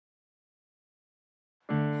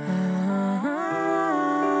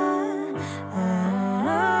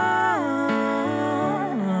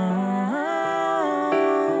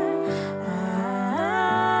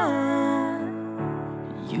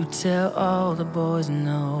tell all the boys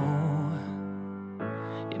no.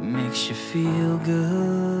 It makes you feel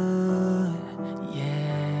good,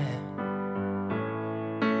 yeah.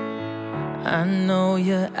 I know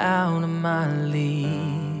you're out of my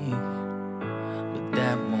league, but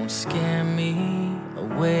that won't scare me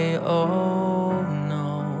away, oh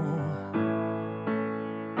no.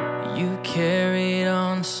 You carried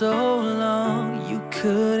on so long, you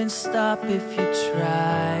couldn't stop if you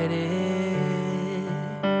tried it,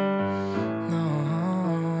 no.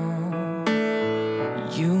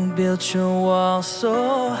 You built your wall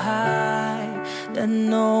so high that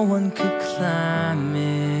no one could climb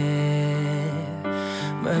it,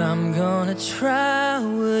 but I'm gonna try.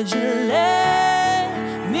 Would you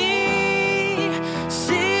let me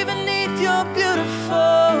see beneath your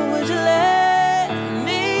beautiful? Would you let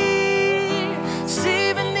me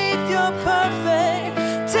see beneath your perfect?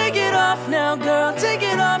 Take it off now, girl, take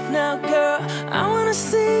it off now, girl. I wanna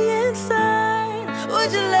see inside.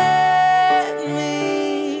 Would you let me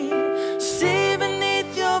see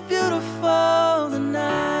beneath your beautiful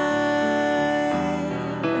tonight?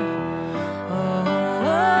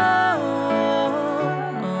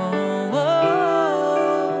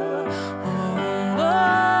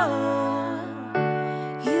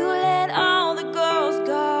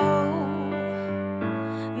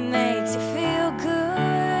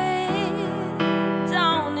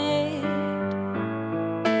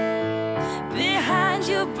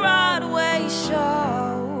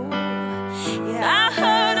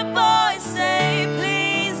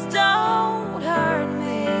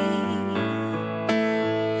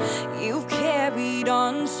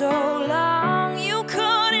 So long, you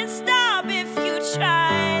couldn't stop if you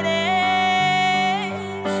tried it.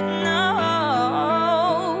 No,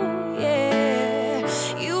 yeah.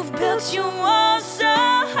 You've built your wall so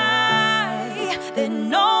high that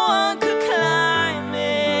no one could climb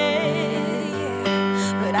it,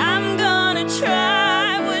 yeah. But I'm gonna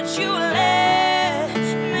try. Would you let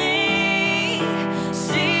me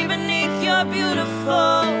see beneath your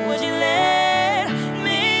beautiful? Would you let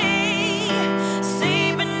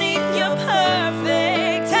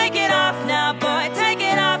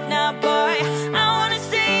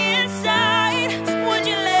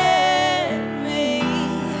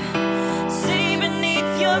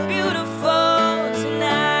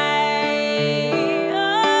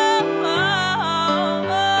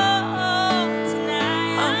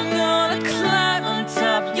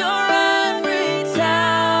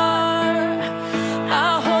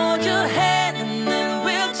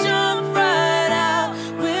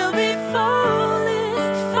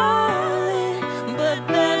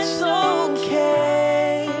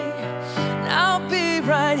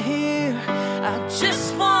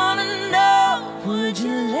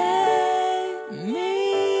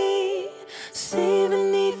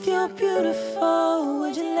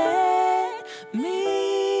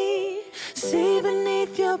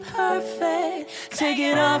perfect? Take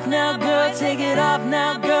it off now, girl, take it off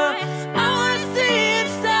now, girl.